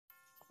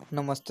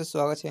नमस्ते,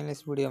 स्वागत छ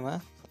यस भिडियोमा।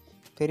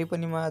 फेरि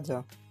पनि म आज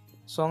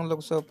सङ्घ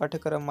लोकसेवा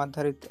पाठ्यक्रम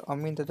आधारित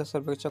अमिन तथा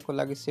सर्वेक्षकको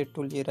लागि सेट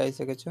टुल लिएर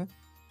आइसकेको छु।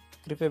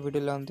 कृपया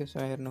भिडियोलाई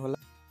अन्त्यसम्म हेर्नुहोला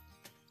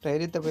र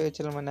यदि तपाईँ यो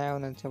च्यानलमा नयाँ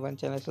हुनुहुन्छ भने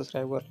च्यानल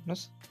सब्स्क्राइब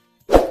गर्नुहोस्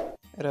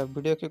र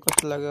भिडियो के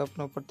कस्तो लाग्यो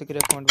आफ्नो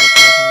प्रतिक्रिया कमेन्ट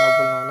बक्समा लेख्न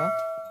नभुल्नुहोला।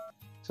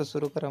 सो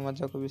सुरु गरौँ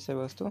आजको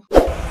विषयवस्तु।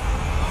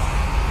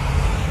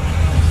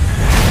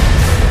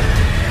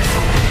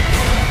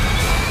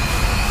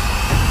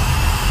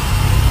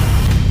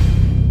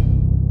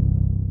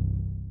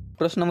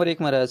 प्रश्न नंबर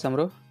 1 में रहेछ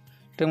हाम्रो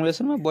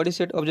ट्रिङ्गुलेसन में बडी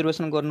सेट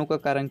अब्जर्वेसन गर्नुको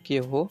कारण के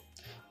हो।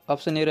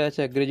 अप्सन ए रहेछ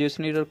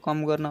ग्रेजुएसन इरर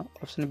कम गर्न,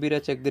 अप्सन बी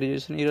रहेछ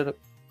ग्रेजुएसन इरर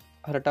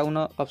हटाउन,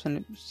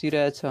 अप्सन सी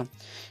रहेछ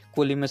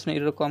कोलिमेसन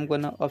इरर कम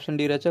गर्न, अप्सन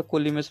डी रहेछ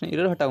कोलिमेसन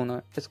इरर हटाउन।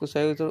 यसको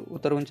सही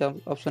उत्तर हुन्छ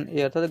अप्सन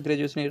ए अर्थात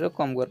ग्रेजुएसन इरर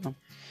कम गर्न।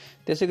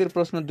 त्यसैगरी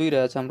प्रश्न 2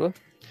 रहेछ हाम्रो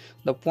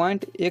द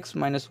पोइन्ट x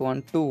 -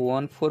 1 2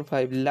 1 4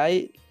 5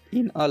 लाई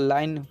in a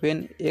line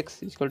when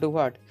x =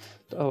 what.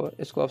 तो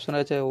इसको ऑप्शन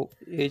रहेछ a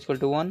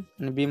 = 1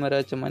 अनि b मा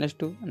रहेछ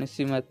 -2 अनि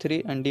c मा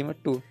 3 अनि d मा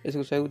 2।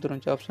 यसको सही उत्तर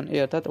हुन्छ अप्सन ए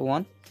अर्थात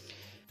 1।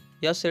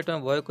 यस सेटमा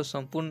भएको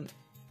सम्पूर्ण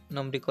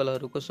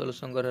नम्बरिकलहरूको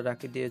सोलुसन गरेर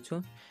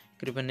राखिदिएछु।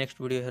 कृपया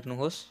नेक्स्ट भिडियो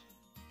हेर्नुहोस्,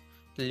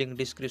 लिंक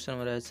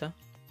डिस्क्रिप्सनमा रहेछ।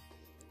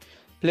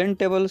 प्लेन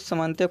टेबल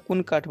सामान्यतया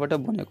कुन काठबाट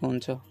बनेको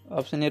हुन्छ।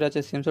 अप्सन ए रहेछ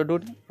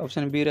सिम्सडवुड,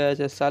 अप्सन बी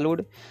रहेछ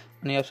सालवुड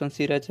अनि अप्सन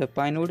सी रहेछ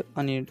पाइनवुड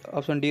अनि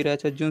अप्सन डी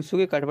रहेछ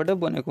जुनसुकै काठबाट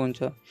बनेको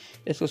हुन्छ।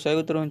 यसको सही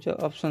उत्तर हुन्छ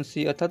अप्सन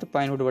सी अर्थात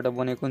पाइनवुडबाट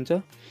बनेको हुन्छ।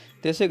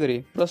 त्यसैगरी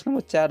प्रश्न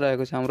नम्बर 4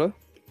 रहेको छ हाम्रो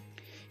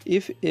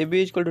if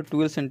AB =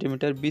 12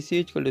 centimetre,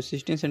 BC =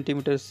 16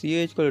 centimetre,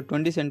 CA =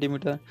 20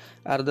 centimetre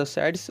are the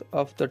sides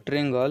of the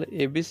triangle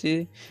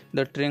ABC, the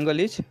triangle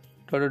is ...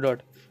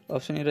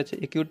 option A रहेछ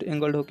एक्यूट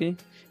एंगल्ड हो कि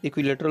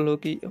इक्विलेटरल हो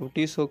कि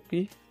ऑब्ट्यूस हो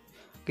कि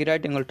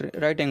राइट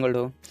एंगल्ड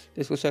हो।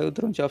 त्यसको सही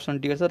उत्तर हुन्छ अप्सन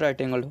डी अर्थात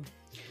राइट एंगल्ड हो।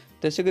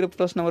 त्यसैगरी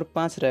प्रश्न नम्बर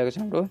 5 रहेको छ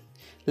हाम्रो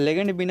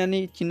लेगेन्ड बिना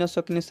नि चिन्न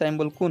सकिने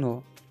सिम्बल कुन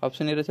हो।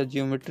 अप्सन ए रहेछ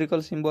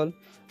जियोमेट्रिकल सिम्बल,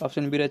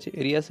 अप्सन बी रहेछ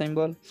एरिया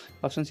सिम्बल,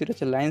 अप्सन सी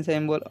रहेछ लाइन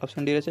सिम्बल,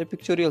 अप्सन डी रहेछ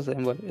पिक्चोरियल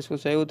सिम्बल। यसको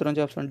सही उत्तर हुन्छ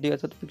अप्सन डी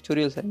अर्थात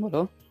पिक्चोरियल सिम्बल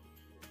हो।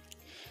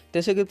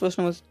 त्यसैगरी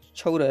प्रश्न नम्बर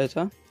 6 रहेछ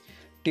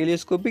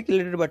टेलिस्कोपिक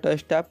लेडरबाट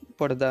स्टाफ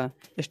पढ्दा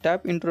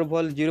स्टाफ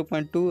इन्टरभल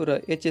 0.2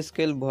 र एच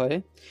स्केल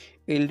भए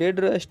लेड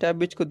र स्टाफ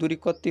बीचको दूरी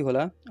कति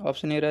होला।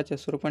 अप्सन ए रहेछ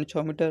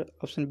 16.6 मिटर,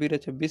 अप्सन बी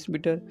रहेछ 20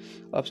 मिटर,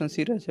 अप्सन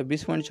सी रहेछ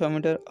 20.6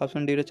 मिटर,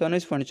 अप्सन डी रहेछ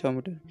 19.6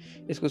 मिटर।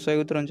 यसको सही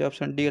उत्तर हुन्छ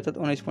अप्सन डी अर्थात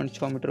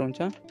 19.6 मिटर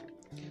हुन्छ।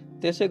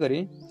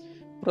 त्यसैगरी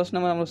प्रश्न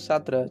नम्बर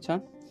 7 रहेछ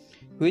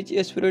which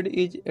एस्पिरेड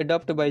is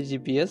adapt by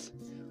GPS।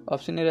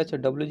 Option A रहेछ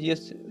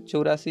WGS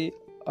 84,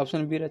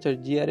 अप्सन बी रहेछ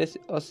GRS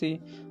 80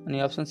 अनि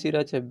अप्सन सी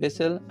रहेछ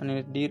बेसेल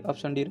अनि डी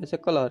अप्सन डी रहेछ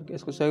कलर।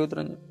 यसको सही उत्तर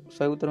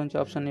हुन्छ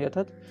अप्सन ए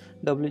अर्थात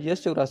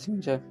WGS 84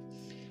 हुन्छ।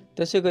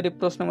 त्यसैगरी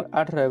प्रश्न नम्बर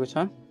 8 रहेको छ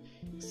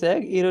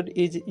सैग error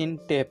is in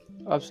tape.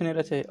 Option A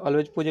रहेछ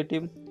अलवेज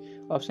पोजिटिभ,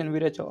 अप्सन बी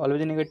रहेछ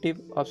always negative,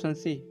 option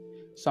C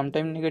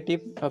sometime negative,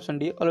 option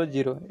D always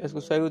 0। यसको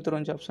सही उत्तर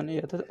हुन्छ अप्सन ए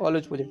अर्थात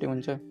अलवेज पोजिटिभ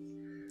हुन्छ।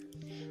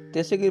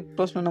 त्यसैगरी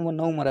प्रश्न नम्बर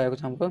 9 मा रहेको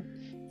छ हाम्रो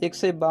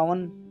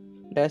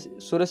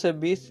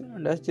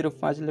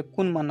 152-1620-05 ले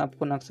कुन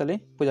मानवको नक्साले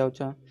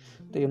बुझाउँछ।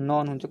 त यो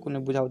नन हुन्छ, कुनै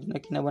बुझाउँदैन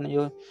किनभने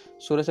यो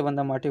 1600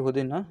 भन्दा माथि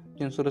हुँदैन,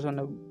 जुन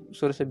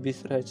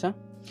 1620 रहेछ,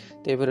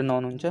 त्यही भएर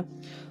नन हुन्छ।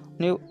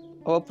 अनि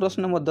अब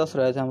प्रश्न नम्बर 10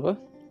 रहेछ हाम्रो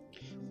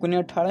कुनै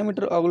 18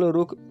 मिटर अग्लो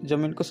रुख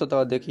जमिनको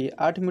सतहदेखि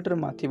 8 मिटर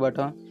माथिबाट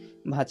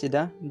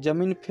भाँचिँदा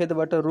जमिन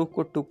फेदबाट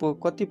रुखको टुप्पो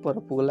कति पर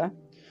पुग्ला।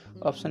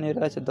 अप्सन ए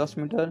रहेछ 10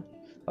 मिटर,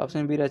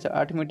 अप्सन बी रहेछ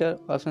 8 मिटर,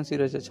 अप्सन सी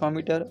रहेछ 6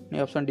 मिटर अनि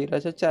अप्सन डी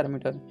रहेछ 4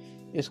 मिटर।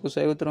 यसको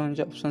सही उत्तर हुन्छ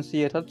अप्सन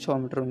सी अर्थात 6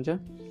 मिटर हुन्छ।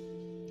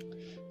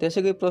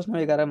 त्यसैगरी प्रश्न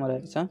 11 मा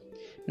रहेको छ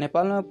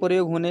नेपालमा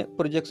प्रयोग हुने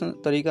प्रोजेक्सन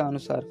तरिका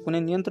अनुसार कुनै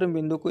नियन्त्रण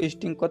बिन्दुको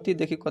स्टिङ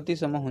कतिदेखि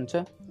कतिसम्म हुन्छ।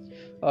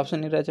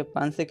 अप्सन ए रहेछ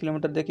 500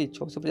 किलोमिटरदेखि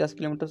 650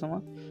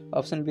 किलोमिटरसम्म,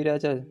 अप्सन बी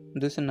रहेछ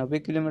 290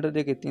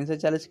 किलोमिटरदेखि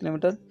 340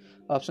 किलोमिटर,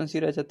 अप्सन सी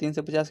रहेछ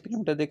 350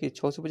 किलोमिटरदेखि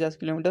 650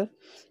 किलोमिटर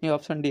अनि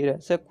अप्सन डी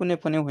रहेछ कुनै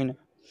पनि होइन।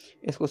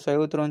 यसको सही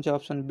उत्तर हुन्छ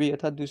अप्सन बी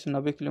अर्थात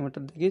 290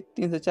 किलोमिटरदेखि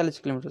 340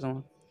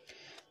 किलोमिटरसम्म।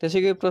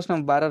 त्यसैगरी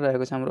प्रश्न 12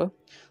 रहेको छ हाम्रो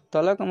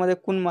तलका मध्ये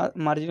कुन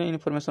मार्जिनल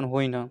इन्फर्मेसन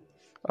होइन।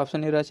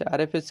 अप्सन ए रहेछ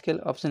RF स्केल,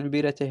 अप्सन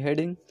बी रहेछ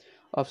हेडिङ,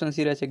 अप्सन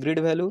सी रहेछ ग्रिड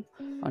भ्यालु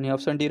अनि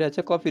अप्सन डी रहेछ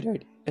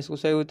कपिराइट। यसको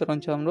सही उत्तर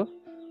हुन्छ हाम्रो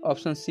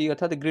अप्सन सी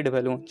अर्थात ग्रिड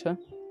भ्यालु हुन्छ।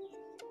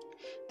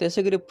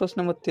 त्यसैगरी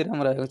प्रश्न नम्बर 13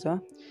 मा रहेको छ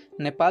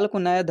नेपालको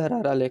नयाँ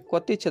धराहराले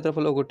कति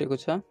क्षेत्रफल ओगटेको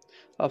छ।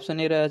 अप्सन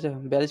ए रहेछ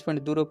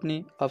 42.2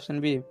 रोप्नी, अप्सन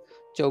बी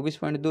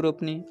 24.2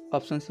 रोप्नी,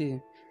 अप्सन सी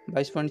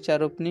 22.4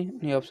 रोप्नी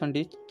अनि अप्सन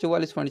डी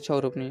 44.6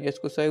 रोप्नी।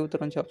 यसको सही उत्तर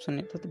हुन्छ अप्सन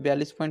ए अर्थात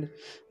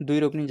 42.2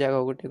 रोप्नी जग्गा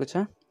ओगटेको छ।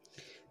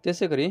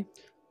 त्यसैगरी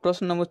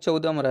प्रश्न नम्बर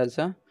 14 मा रहेछ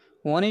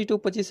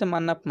 1:25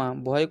 मानवमा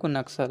भएको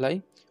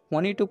नक्सालाई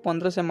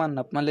 1:15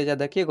 मानवमा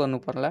लैजाँदा के गर्नु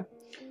पर्ला।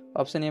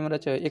 अप्सन ए मा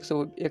रहेछ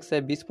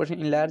 120%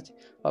 इन्लार्ज,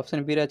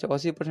 अप्सन बी रहेछ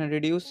 80%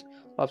 रिड्युस,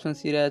 अप्सन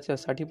सी रहेछ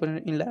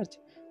 60% इन्लार्ज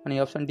अनि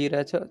अप्सन डी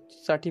रहेछ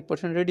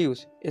 60%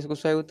 रिड्युस। यसको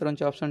सही उत्तर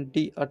हुन्छ अप्सन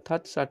डी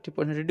अर्थात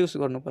 60% रिड्युस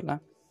गर्नु पर्ला।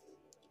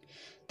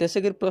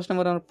 त्यसैगरी प्रश्न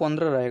नम्बर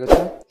 15 रहेको छ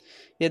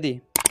यदि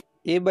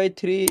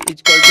a/3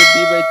 equal two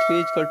b/3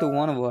 equal two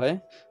 1 भए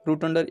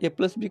root under a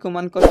plus b को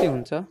मान कति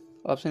हुन्छ?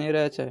 अप्सन ए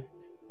रहेछ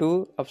 2,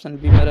 अप्सन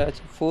बी मा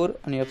रहेछ 4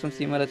 अनि अप्सन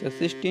सी मा रहेछ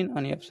 16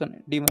 अनि अप्सन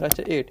डी मा रहेछ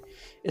 8।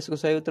 यसको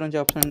सही उत्तर हुन्छ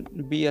अप्सन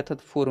बी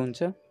अर्थात् 4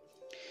 हुन्छ।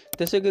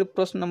 त्यसैगरी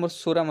प्रश्न नम्बर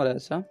 16 मा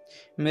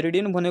रहेछ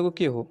मेरिडियन भनेको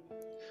के हो?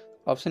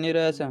 अप्सन ए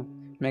रहेछ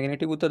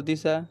म्याग्नेटिक उत्तर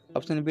दिशा,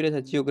 अप्सन बी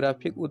रहेछ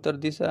जियोग्राफिक उत्तर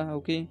दिशा हो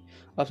कि,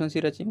 अप्सन सी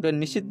रहेछ एउटा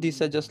निश्चित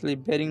दिशा जसले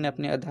बेरिङ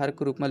नाप्ने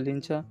आधारको रूपमा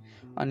लिन्छ,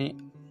 अनि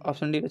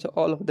अप्सन डी रहेछ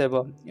अल अफ द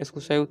एबभ। यसको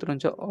सही उत्तर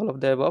हुन्छ अल अफ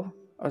द एबभ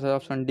अर्थात्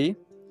अप्सन डी।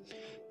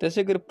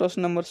 त्यसैगरी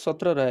प्रश्न नम्बर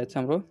 17 रहेछ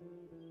हाम्रो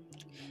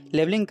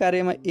लेभलिङ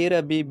कार्यमा ए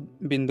र बी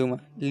बिन्दुमा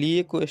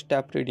लिएको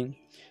स्टाफ रिडिङ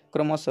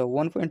क्रमशः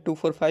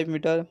 1.245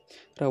 मिटर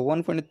र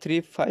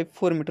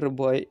 1.354 मिटर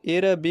भए ए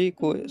र बी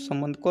को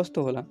सम्बन्ध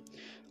कस्तो होला?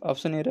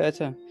 अप्सन ए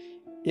रहेछ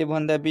ए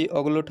भन्दा बी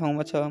अग्लो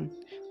ठाउँमा छ,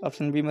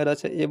 अप्सन बी मा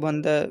रहेछ ए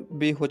भन्दा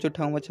बी होचो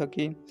ठाउँमा छ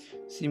कि,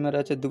 सी मा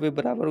रहेछ दुवै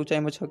बराबर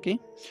उचाइमा छ कि,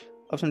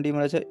 अप्सन डी मा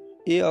रहेछ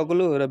ए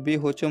अग्लो र बी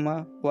होचोमा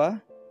वा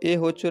ए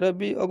होचो र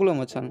बी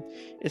अग्लोमा छन्।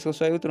 यसको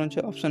सही उत्तर हुन्छ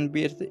अप्सन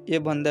बी ए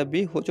भन्दा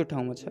बी होचो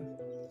ठाउँमा छ।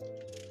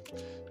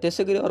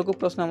 त्यसैगरी अर्को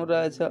प्रश्नमा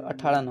रहेछ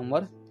 18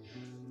 नम्बर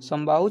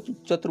समबाहु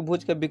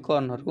चतुर्भुजका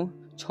विकर्णहरू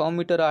 6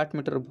 मिटर र 8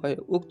 मिटर भए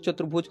उक्त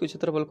चतुर्भुजको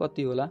क्षेत्रफल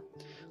कति होला?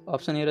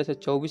 अप्सन ए रहेछ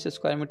 24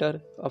 स्क्वायर मिटर,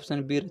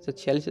 अप्सन बी रहेछ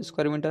 46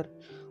 स्क्वायर मिटर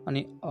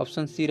अनि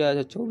अप्सन सी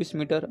रहेछ 24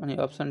 मिटर अनि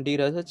अप्सन डी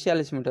रहेछ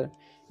 46 मिटर।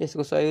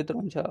 यसको सही उत्तर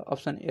हुन्छ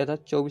अप्सन ए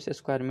अर्थात् 24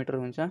 स्क्वायर मिटर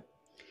हुन्छ।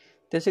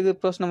 त्यसैगरी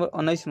प्रश्न नम्बर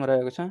 19 मा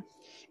रहेको छ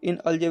in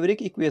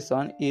algebraic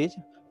equation is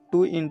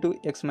 2 into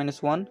x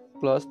minus 1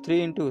 plus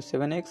 3 into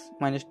 7x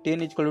minus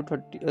 10 equal to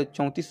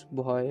 34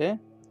 भए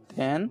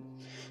then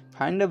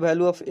find the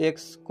value of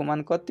x को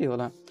मान कति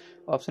होला?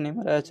 अप्सन ए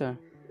मा रहेछ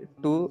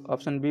 2,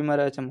 अप्सन बी मा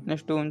रहेछ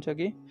 -2 हुन्छ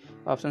कि,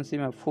 अप्सन सी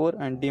मा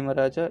 4 एन्ड डी मा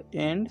रहेछ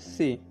एन्ड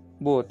सी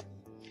बोथ।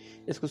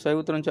 यसको सही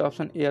उत्तर हुन्छ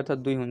अप्सन ए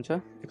अर्थात् 2 हुन्छ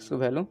x को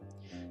भ्यालु।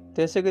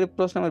 त्यसैगरी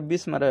प्रश्न नम्बर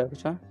 20 मा रहेको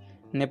छ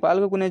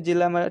नेपालको कुनै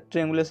जिल्लामा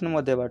ट्रिएङ्गुलेसन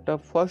मध्येबाट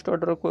फर्स्ट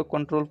अर्डरको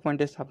कन्ट्रोल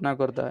पोइन्ट स्थापना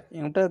गर्दा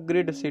एउटा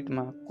ग्रिड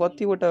सिटमा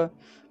कतिवटा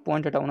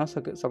पोइन्ट हटाउन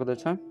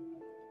सक्दछ?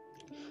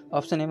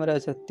 अप्सन ए मा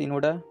रहेछ 3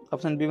 वटा,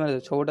 अप्सन बी मा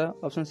रहेछ 6 वटा,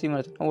 अप्सन सी मा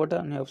रहेछ 9 वटा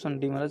अनि अप्सन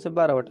डी मा रहेछ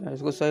 12 वटा।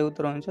 यसको सही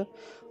उत्तर हुन्छ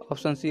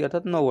अप्सन सी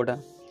अर्थात् 9 वटा।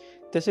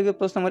 त्यसैगरी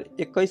प्रश्न नम्बर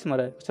 21 मा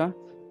रहेको छ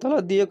तल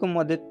दिएको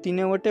मध्ये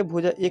तीनवटै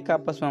भुजा एक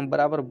आपसमा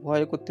बराबर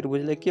भएको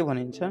त्रिभुजलाई के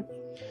भनिन्छ?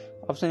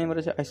 अप्सन ए मा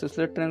रहेछ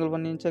आइसोसेलेस ट्रायंगल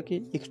भनिन्छ कि,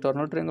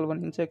 एक्सटर्नल ट्रायंगल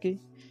भनिन्छ कि,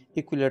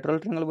 इक्विलेटरल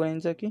ट्रायंगल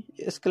भनिन्छ कि,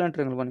 स्केलर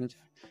ट्रायंगल भनिन्छ।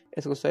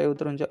 यसको सही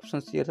उत्तर हुन्छ अप्सन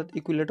सी अर्थात्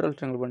इक्विलेटरल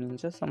ट्रायंगल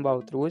भनिन्छ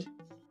समबाहु त्रिभुज।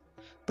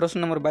 प्रश्न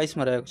नम्बर 22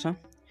 मा रहेको छ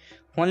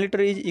 1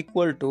 litre is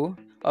equal two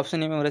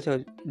option A मा रहेछ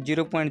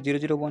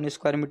 0.001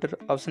 स्क्वायर मिटर,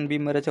 अप्सन बी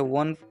मा रहेछ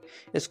 1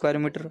 स्क्वायर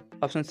मिटर,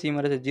 अप्सन सी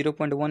मा रहेछ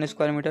 0.1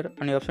 स्क्वायर मिटर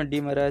अनि अप्सन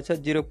डी मा रहेछ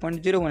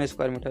 0.01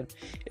 स्क्वायर मिटर।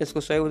 यसको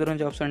सही उत्तर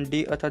हुन्छ अप्सन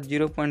डी अर्थात्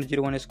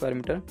 0.01 स्क्वायर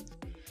मिटर।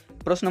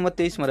 प्रश्न नम्बर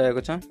 23 मा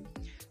रहेको छ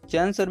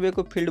च्यान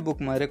सर्वेको फिल्ड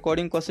बुकमा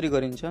रेकर्डिङ कसरी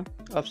गरिन्छ?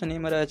 अप्सन ए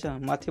मा रहेछ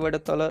माथिबाट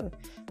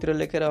तलतिर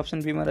लेखेर,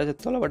 अप्सन बी मा रहेछ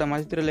तलबाट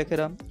माथितिर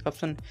लेखेर,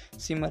 अप्सन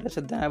सी मा रहेछ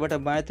दायाँबाट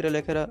बायाँतिर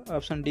लेखेर,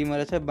 अप्सन डी मा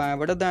रहेछ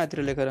बायाँबाट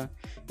दायाँतिर लेखेर।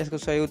 यसको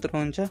सही उत्तर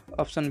हुन्छ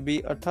अप्सन बी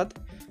अर्थात्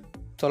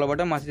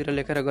तलबाट माथितिर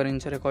लेखेर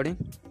गरिन्छ रेकर्डिङ।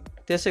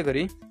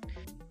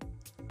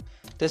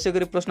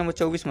 त्यसैगरी प्रश्न नम्बर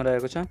 24 मा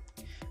रहेको छ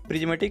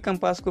प्रिज्मेटिक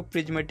कम्पासको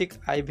प्रिज्मेटिक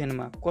आई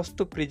भेनमा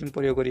कस्तो प्रिज्म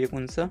प्रयोग गरिएको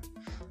हुन्छ?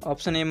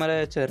 अप्सन ए मा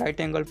रहेछ right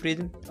angle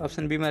prism,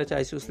 option be मा रहेछ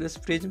आइसोसेलेस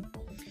प्रिज्म,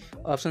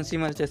 अप्सन सी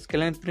मा रहेछ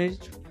स्केलर प्रिज्म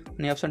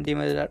अनि अप्सन डी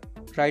मा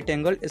राइट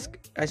एङ्गल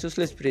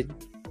आइसोसेलेस प्रिज्म।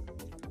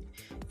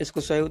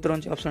 यसको सही उत्तर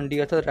हुन्छ अप्सन डी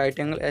अर्थात् राइट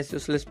एङ्गल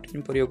आइसोसेलेस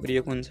प्रिज्म प्रयोग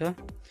गरिएको हुन्छ।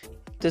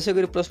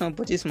 त्यसैगरी प्रश्न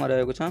नम्बर 25 मा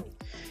रहेको छ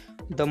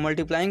the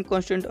multiplying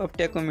constant of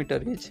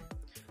ट्याकोमिटर is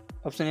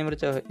option A मा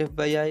रहेछ एफ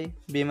बाई आई,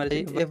 बी मा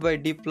रहेछ F by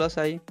D plus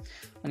I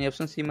अनि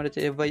अप्सन सी मा रहेछ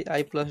F by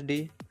I plus D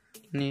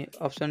अनि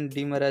अप्सन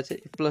डी मा रहेछ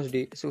एफ प्लस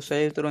डी। यसको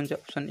सही उत्तर हुन्छ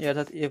अप्सन ए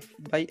अर्थात् एफ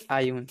बाई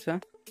आई हुन्छ।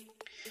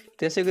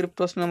 त्यसैगरी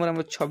प्रश्न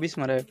नम्बर 26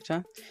 मा रहेको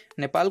छ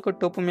नेपालको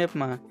टोपो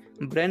म्यापमा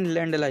ब्रेन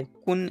ल्यान्डलाई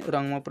कुन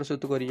रङमा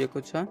प्रस्तुत गरिएको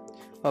छ?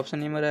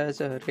 अप्सन ए मा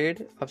रहेछ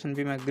रेड, अप्सन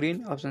बी मा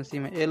ग्रीन, अप्सन सी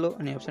मा येलो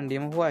अनि अप्सन डी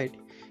मा व्हाइट।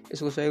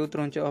 यसको सही उत्तर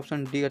हुन्छ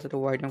अप्सन डी अर्थात्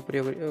व्हाइटमा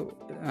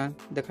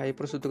प्रयोग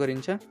प्रस्तुत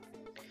गरिन्छ।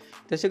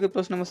 त्यसैगरी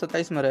प्रश्न नम्बर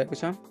 27 मा रहेको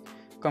छ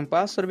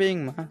कम्पास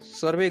सर्वेइङमा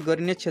सर्वे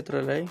गरिने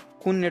क्षेत्रलाई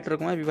कुन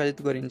नेटवर्कमा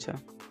विभाजित गरिन्छ?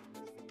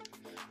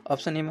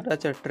 अप्सन ए मा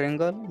रहेछ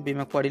ट्रायंगल, बी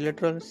मा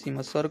क्वाड्रिलेटरल, सी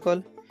मा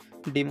सर्कल,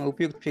 डी मा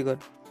उपयुक्त फिगर।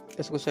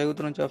 यसको सही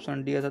उत्तर हुन्छ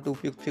अप्सन डी अर्थात्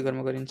उपयुक्त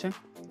फिगरमा गरिन्छ।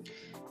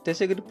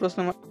 त्यसैगरी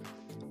प्रश्न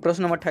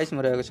नम्बर 28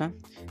 मा रहेको छ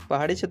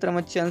पहाडी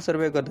क्षेत्रमा च्यान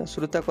सर्वे गर्दा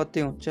शुद्धता कति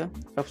हुन्छ?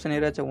 अप्सन ए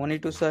रहेछ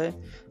 1:100,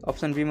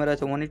 अप्सन बी मा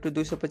रहेछ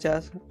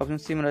 1:250, अप्सन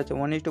सी मा रहेछ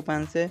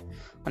 1:500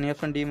 अनि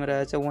अप्सन डी मा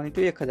रहेछ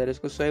 1:1000।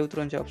 यसको सही उत्तर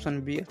हुन्छ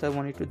अप्सन बी अर्थात्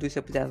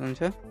 1:250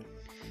 हुन्छ।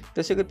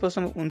 त्यसैगरी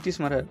प्रश्न नम्बर 29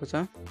 मा रहेको छ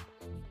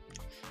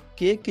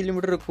के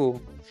किलोमिटरको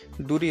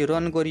दूरी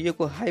रन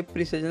गरिएको हाई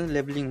प्रिसिजन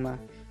लेभलिङमा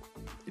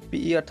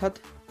पीई अर्थात्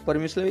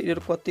परमिसिबल एरर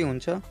कति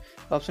हुन्छ?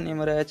 अप्सन ए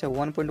मा रहेछ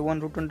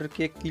 1.1 रुट अन्डर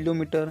के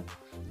किलोमिटर,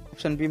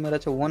 अप्सन बी मा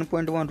रहेछ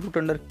 1.1 रुट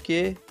अन्डर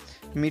के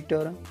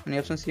मिटर अनि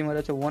अप्सन सी मा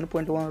रहेछ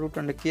 1.1 रुट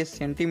अन्डर के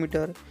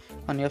सेन्टिमिटर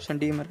अनि अप्सन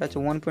डी मा रहेछ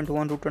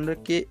 1.1 रुट अन्डर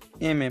के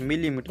एमएम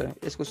मिलिमिटर।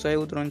 यसको सही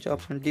उत्तर हुन्छ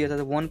अप्सन डी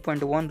अर्थात्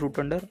 1.1 रुट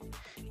अन्डर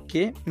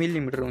के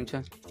मिलिमिटर हुन्छ।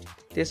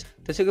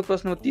 त्यसैको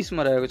प्रश्न नम्बर 30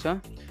 मा रहेको छ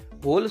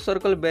होल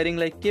सर्कल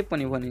बेरिङलाई के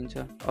पनि भनिन्छ।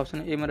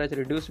 अप्सन ए मा रहेछ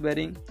रिड्युस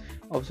बेरिङ,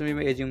 अप्सन बी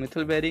मा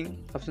एजिमुथल बेरिङ,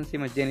 अप्सन सी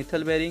मा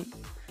जेनिथल बेरिङ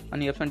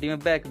अनि अप्सन डी मा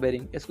ब्याक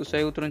बेरिङ। यसको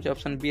सही उत्तर हुन्छ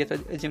अप्सन बी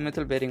अर्थात्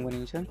एजिमुथल बेरिङ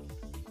भनिन्छ।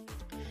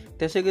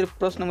 त्यसैगरी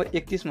प्रश्न नम्बर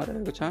 31 मा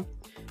रहेको छ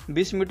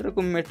 20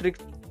 मिटरको मेट्रिक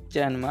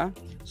चेनमा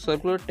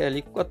सर्कुलर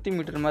ट्याली कति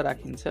मिटरमा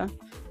राखिन्छ।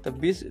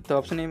 त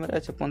अप्सन ए मा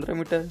रहेछ 15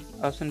 मिटर,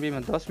 अप्सन बी मा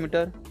 10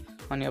 मिटर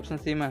अनि अप्सन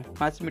सी मा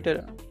 5 मिटर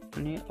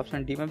अनि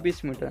अप्सन डी मा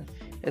 20 मिटर।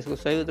 यसको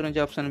सही उत्तर हुन्छ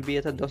अप्सन बी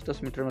अर्थात्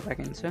 10-10 मिटरमा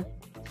राखिन्छ।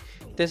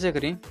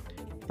 त्यसैगरी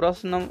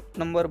प्रश्न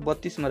नम्बर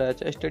 32 मा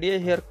रहेछ स्टडी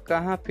हेयर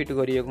कहाँ फिट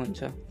गरिएको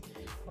हुन्छ।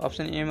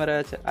 अप्सन ए मा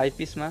रहेछ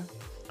आइपिसमा,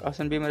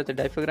 अप्सन बी मा रहेछ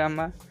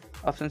डायफ्राग्राममा,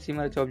 अप्सन सी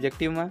मा रहेछ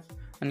अब्जेक्टिभमा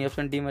अनि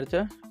अप्सन डी मा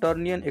रहेछ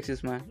टर्नियन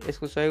एक्सिसमा।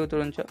 यसको सही उत्तर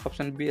हुन्छ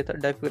अप्सन बी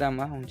अर्थात्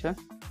डायफ्राग्राममा हुन्छ।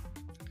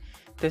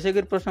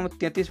 त्यसैगरी प्रश्न नम्बर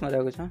 33 मा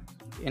रहेको छ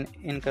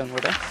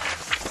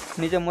इन्काउन्टबाट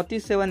निजामती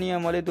सेवा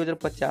नियमावली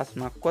 2050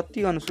 मा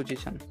कति अनुसूची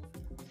छन्।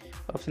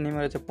 अप्सन ए मा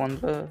रहेछ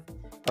 15,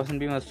 अप्सन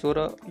बी मा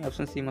 16,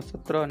 अप्सन सी मा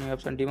 17 अनि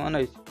अप्सन डी मा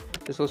 19।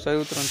 त्यसको सही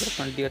उत्तर हुन्छ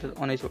अप्सन डी अर्थात्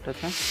 19 वटा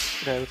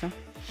रहेको छ।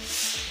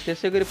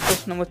 त्यसैगरी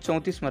प्रश्न नम्बर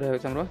 34 मा रहेको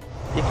छ हाम्रो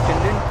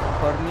एक्सटेन्डेड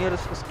वर्नियर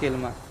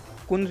स्केलमा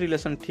कुन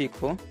रिलेसन ठिक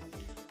हो।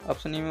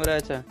 अप्सन ए मा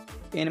रहेछ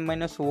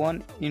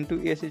n-1 into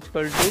S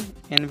equal to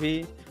envy,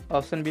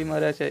 option be मा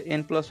रहेछ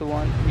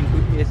n+1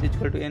 into S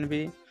equal to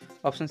envy,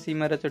 option C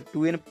मा रहेछ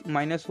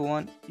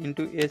 2n-1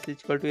 into S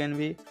equal to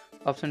envy,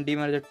 option D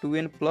मा रहेछ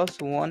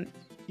 2n+1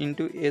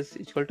 into S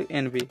equal to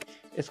envy.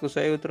 यसको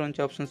सही उत्तर हुन्छ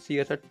अप्सन सी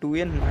अर्थात्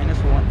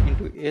 2n-1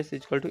 into S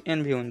equal to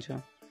envy हुन्छ।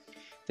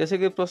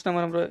 त्यसैगरी प्रश्न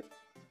नम्बर हाम्रो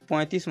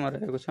 35 मा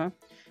रहेको छ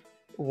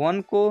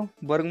 1 को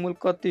वर्गमूल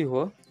कति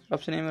हो।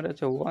 अप्सन ए मा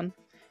रहेछ 1,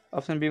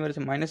 अप्सन बी मा रहेछ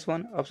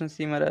 -1, अप्सन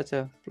सी मा रहेछ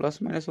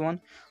 +-1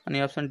 अनि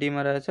अप्सन डी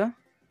मा रहेछ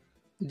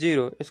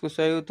 0। यसको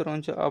सही उत्तर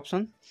हुन्छ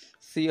अप्सन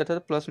सी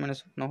अर्थात्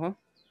 +-1 हो।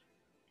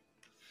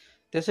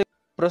 त्यसै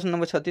प्रश्न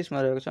नम्बर 36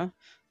 मा रहेको छ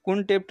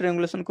कुन टेप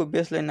ट्रिएङ्गुलेसनको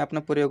बेसलाई नाप्न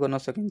प्रयोग गर्न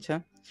सकिन्छ।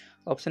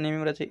 अप्सन ए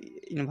मा रहेछ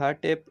इन्भार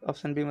टेप,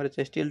 अप्सन बी मा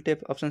रहेछ स्टिल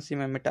टेप, अप्सन सी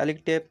मा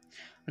मेटालिक टेप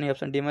अनि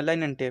अप्सन डी मा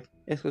लाइनन टेप।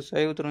 यसको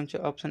सही उत्तर हुन्छ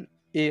अप्सन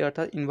ए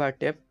अर्थात् इन्भार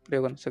टेप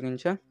प्रयोग गर्न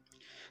सकिन्छ।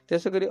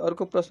 त्यसैगरी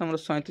अर्को प्रश्न नम्बर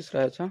 37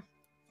 रहेछ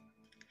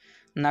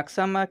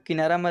नक्सामा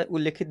किनारामा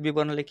उल्लेखित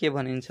विवरणले के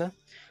भनिन्छ।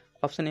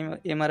 अप्सन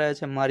ए मा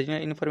रहेछ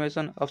मार्जिनल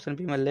इन्फर्मेसन, अप्सन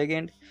बी मा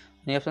लेगेन्ड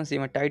अनि अप्सन सी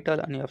मा टाइटल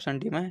अनि अप्सन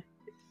डी मा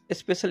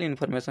स्पेशल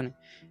इन्फर्मेसन।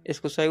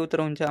 यसको सही उत्तर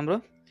हुन्छ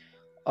हाम्रो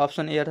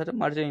अप्सन ए अर्थात्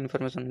मार्जिनल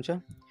इन्फर्मेसन हुन्छ।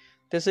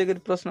 त्यसैगरी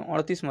प्रश्न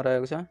 38 मा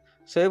रहेको छ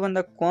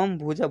सबैभन्दा कम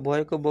भुजा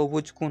भएको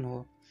बहुभुज कुन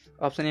हो।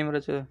 अप्सन ए मा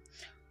रहेछ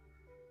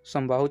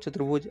समबाहु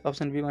चतुर्भुज,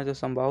 अप्सन बी मा रहेछ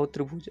समबाहु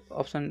त्रिभुज,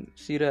 अप्सन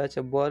सी रहेछ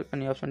वर्ग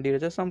अनि अप्सन डी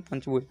रहेछ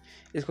समपञ्चभुज।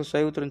 यसको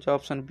सही उत्तर हुन्छ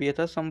अप्सन बी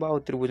अर्थात् समबाहु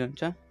त्रिभुज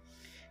हुन्छ।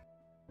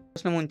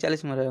 प्रश्न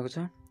 39 मा रहेको छ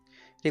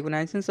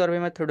रिकग्नाइजेसन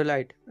सर्वेमा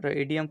थ्योडोलाइट र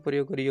इडियम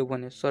प्रयोग गरियो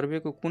भने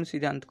सर्वेको कुन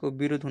सिद्धान्तको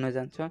विरुद्ध हुन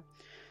जान्छ।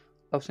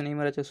 अप्सन ए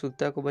मा रहेछ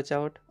शुद्धताको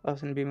बचावट,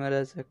 अप्सन बी मा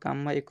रहेछ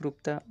काममा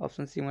एकरूपता,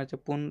 अप्सन सी मा रहेछ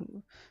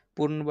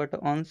पूर्णबाट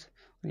अंश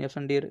अनि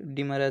अप्सन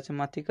डी मा रहेछ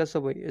माथिका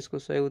सबै। यसको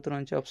सही उत्तर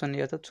हुन्छ अप्सन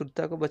ए अर्थात्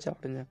शुद्धताको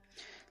बचावट हुन्छ।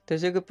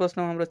 त्यसैको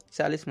प्रश्न हाम्रो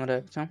 40 मा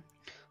रहेको छ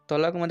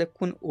तलको मध्ये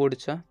कुन ओड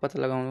छ पत्ता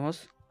लगाउनुहोस्।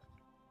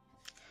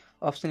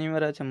 अप्सन ए मा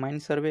रहेछ माइन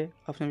सर्वे,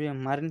 अप्सन बी मा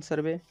मारिन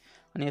सर्वे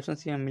अनि अप्सन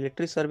सी मा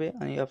मिलिट्री सर्वे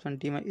अनि अप्सन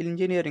डी मा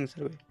इन्जिनियरिङ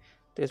सर्वे।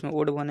 त्यसमा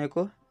ओड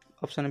भनेको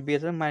अप्सन बी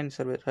अथवा मारिन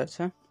सर्वे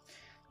रहेछ।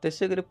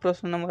 त्यसैगरी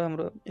प्रश्न नम्बर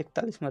हाम्रो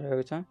 41 मा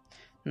रहेको छ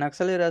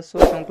नक्साले राजस्व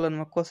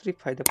सङ्कलनमा कसरी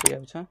फाइदा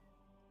पुर्याउँछ।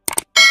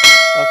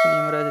 अप्सन ए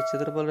मा रहेछ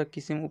क्षेत्रफल र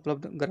किसिम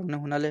उपलब्ध गराउने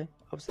हुनाले,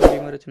 अप्सन बी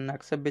मा रहेछ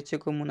नक्सा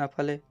बेचेको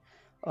मुनाफाले,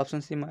 अप्सन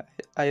सी मा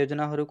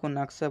आयोजनाहरूको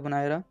नक्सा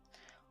बनाएर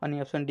अनि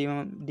अप्सन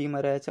डी मा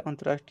रहेछ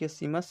अन्तर्राष्ट्रिय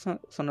सीमा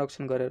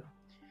संरक्षण गरेर।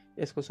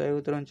 यसको सही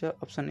उत्तर हुन्छ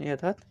अप्सन ए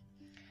अर्थात्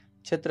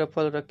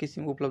क्षेत्रफल र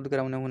किसिम उपलब्ध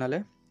गराउने हुनाले।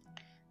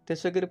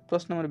 त्यसैगरी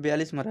प्रश्न नम्बर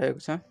 42 मा रहेको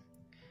छ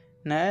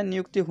नयाँ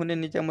नियुक्ति हुने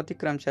निजामती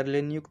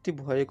कर्मचारीले नियुक्ति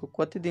भएको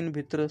कति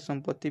दिनभित्र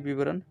सम्पत्ति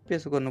विवरण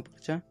पेश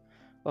गर्नुपर्छ।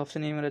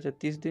 अप्सन ए मा रहेछ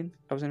 30 दिन,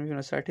 अप्सन बी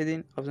मा 60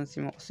 दिन, अप्सन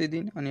सी मा 80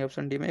 दिन अनि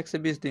अप्सन डी मा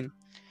 120 दिन।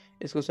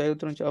 यसको सही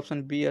उत्तर हुन्छ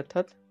अप्सन बी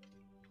अर्थात्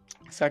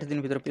 60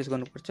 दिनभित्र पेश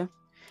गर्नुपर्छ।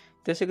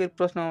 त्यसैगरी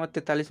प्रश्न नम्बर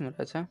 43 मा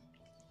रहेछ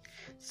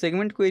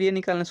सेगमेन्टको एरिया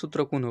निकाल्ने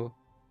सूत्र कुन हो।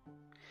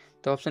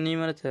 त अप्सन ए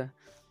मा रहेछ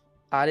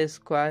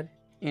r²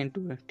 into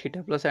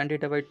theta plus sin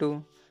theta by 2,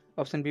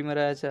 option be मा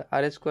रहेछ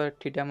r²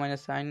 theta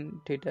minus sin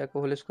theta को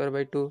होल स्क्वायर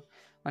बाई 2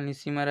 अनि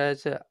सी मा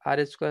रहेछ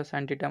r²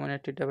 sin theta minus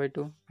theta by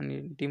 2 अनि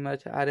डी मा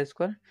रहेछ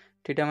r²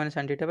 theta minus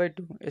sin theta by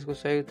 2। यसको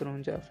सही उत्तर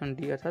हुन्छ अप्सन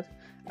डी अर्थात्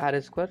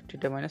r²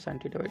 theta minus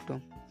sin theta by 2।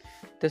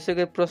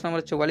 त्यसैगरी प्रश्न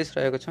नम्बर 44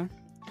 रहेको छ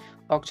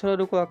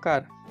अक्षरहरूको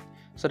आकार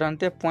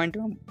साधारणतया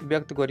पोइन्टमा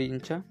व्यक्त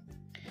गरिन्छ।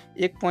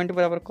 एक पोइन्ट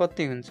बराबर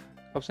कति हुन्छ।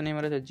 अप्सन ए मा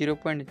रहेछ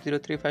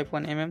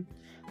 0.0351 mm,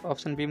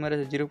 अप्सन बी मा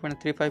रहेछ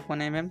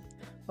 0.351 mm,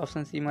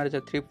 अप्सन सी मा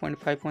रहेछ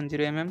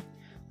 3.510 mm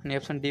अनि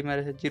अप्सन डी मा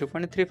रहेछ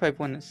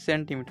 0.351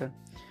 सेन्टिमिटर।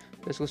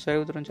 त्यसको सही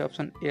उत्तर हुन्छ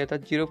अप्सन ए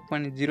अर्थात्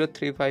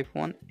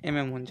 0.0351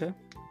 mm हुन्छ।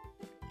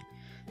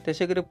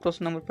 त्यसै गरी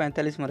प्रश्न नम्बर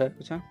 45 मा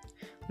रहेको छ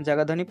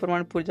जग्गाधनी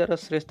प्रमाण पूर्जा र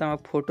श्रेष्ठतामा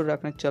फोटो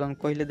राख्ने चलन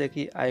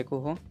कहिलेदेखि आएको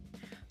हो?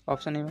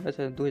 अप्सन ए मा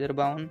रहेछ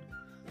 2052,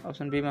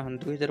 अप्सन बी मा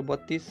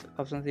 2032,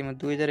 अप्सन सी मा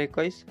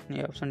 2021 अनि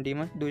अप्सन डी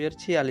मा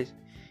 2046।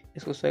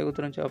 यसको सही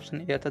उत्तर हुन्छ अप्सन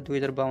ए अर्थात्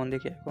 2052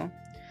 देखि आएको।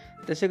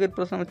 त्यसै गरी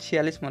प्रश्न नम्बर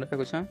 46 मा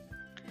रहेको छ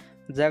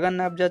जग्गा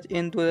नापजाँच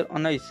ऐन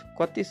 2019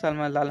 कति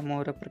सालमा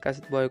लालमोहर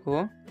प्रकाशित भएको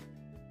हो?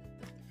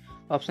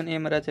 अप्सन ए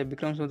मा रहेछ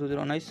विक्रम सम्वत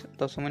 2019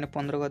 10 महिना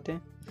 15 गते,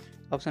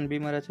 अप्सन बी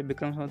मा रहेछ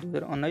विक्रम सम्वत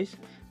 2019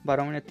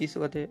 12 महिना 30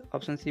 गते,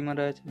 अप्सन सी मा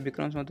रहेछ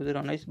विक्रम सम्वत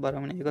 2019 12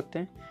 महिना 1 गते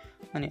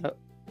अनि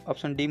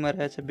अप्सन डी मा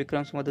रहेछ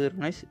विक्रम सम्वत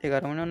 2019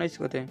 11 महिना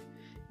 19 गते।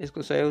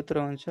 यसको सही उत्तर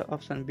हुन्छ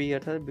अप्सन बी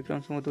अर्थात् विक्रम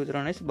सम्वत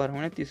 2019 12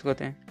 महिना 30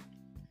 गते।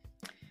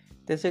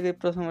 त्यसै गरी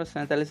प्रश्न नम्बर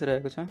 47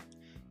 रहेको छ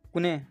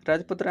कुनै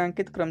राजपत्र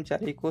अङ्कित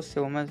कर्मचारीको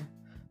सेवामा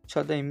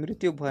छँदै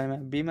मृत्यु भएमा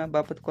बिमा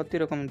बापत कति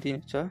रकम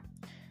दिनेछ?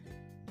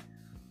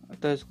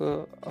 त यसको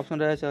अप्सन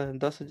रहेछ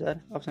 10,000,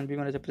 अप्सन बी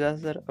मा रहेछ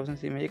 50,000, अप्सन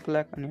सी मा 1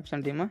 लाख अनि अप्सन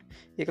डी मा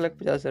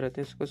 1,50,000।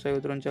 त्यसको सही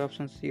उत्तर हुन्छ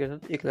अप्सन सी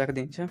अर्थात् 1 लाख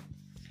दिन्छ।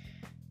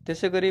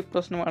 त्यसै गरी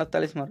प्रश्न नम्बर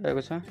 48 मा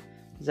रहेको छ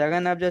जग्गा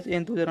नापजाँच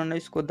ऐन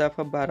 2019 को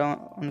दफा 12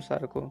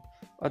 अनुसारको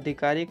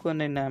अधिकारीको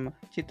निर्णयमा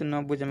चित्त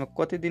नबुझेमा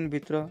कति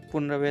दिनभित्र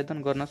पुनरावेदन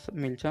गर्न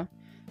मिल्छ?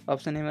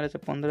 अप्सन ए मा रहेछ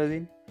 15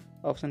 दिन,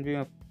 अप्सन बी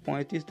मा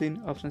 35 दिन,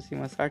 अप्सन सी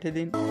मा 60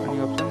 दिन अनि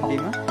अप्सन डी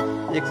मा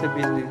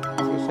 120 दिन।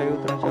 यसको सही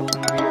उत्तर हुन्छ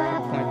अप्सन बी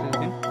 35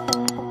 दिन।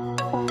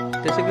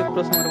 त्यसै गरी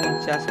प्रश्न नम्बर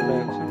 49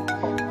 रहेको छ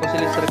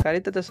कसैले सरकारी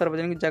तथा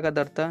सार्वजनिक जग्गा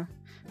दर्ता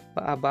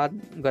वा आबाद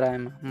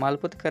गराएमा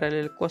मालपोत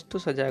कार्यालयले कस्तो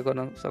सजाय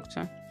गर्न सक्छ?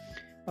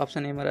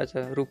 अप्सन ए मा रहेछ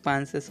रु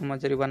 500 सम्म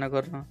जरिवाना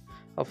गर्न,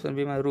 अप्सन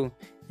बी मा रु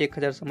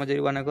 1000 सम्म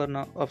जरिवाना गर्न,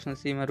 अप्सन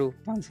सी मा रु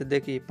 500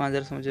 देखि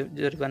 5000 सम्म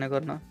जरिवाना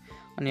गर्न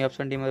अनि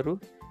अप्सन डी मा रु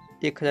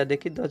 1000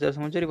 देखि 10000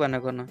 सम्म जरिवाना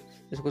गर्न।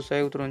 यसको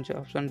सही उत्तर हुन्छ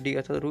अप्सन डी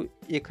अर्थात् रु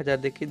 1000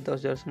 देखि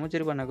 10000 सम्म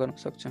जरिवाना गर्न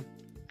सक्छ।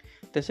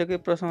 त्यसै गरी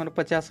प्रश्न नम्बर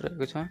 50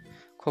 रहेको छ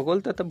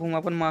खगोल तथा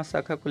भूमापन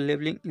महाशाखाको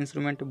लेबलिङ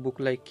इन्स्ट्रुमेन्ट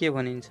बुकलाई के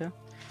भनिन्छ?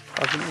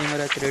 अप्सन ए मा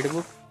रहेछ रेड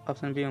बुक,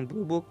 अप्सन बी मा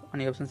ब्लू बुक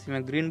अनि अप्सन सी मा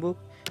ग्रीन बुक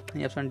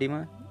अनि अप्सन डी मा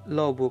ल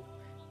बुक।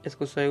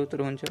 यसको सही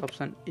उत्तर हुन्छ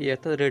अप्सन ए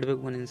अर्थात् रेड बुक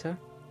भनिन्छ।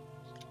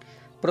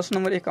 प्रश्न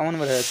नम्बर 51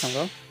 मा रहेको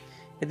छ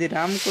यदि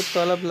रामको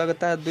तलब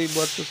लगातार 2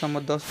 वर्षसम्म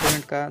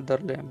 10% का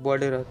दरले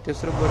बढेर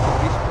तेस्रो वर्ष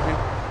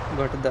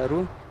 20% घट्दा रु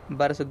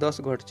 1210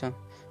 घट्छ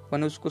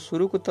भने उसको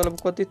सुरुको तलब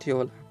कति थियो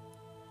होला?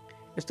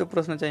 यस्तो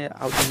प्रश्न चाहिँ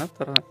आउँदैन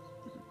तर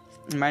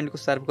माइन्डको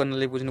सार्प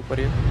गर्नलाई बुझ्नु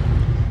पर्यो।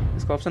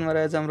 यसको अप्सनमा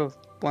रहेछ हाम्रो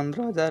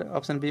 15,000,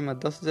 अप्सन बी मा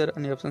 10,000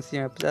 अनि अप्सन सी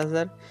मा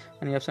 50,000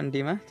 अनि अप्सन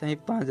डी मा चाहिँ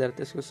 5,000।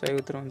 त्यसको सही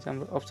उत्तर हुन्छ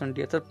हाम्रो अप्सन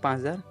डी अर्थात्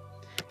 5,000।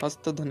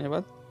 हस्त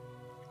धन्यवाद।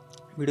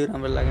 भिडियो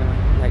राम्रो लाग्यो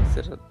भने लाइक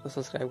शेयर र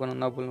सब्स्क्राइब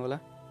गर्न नभुल्नु होला।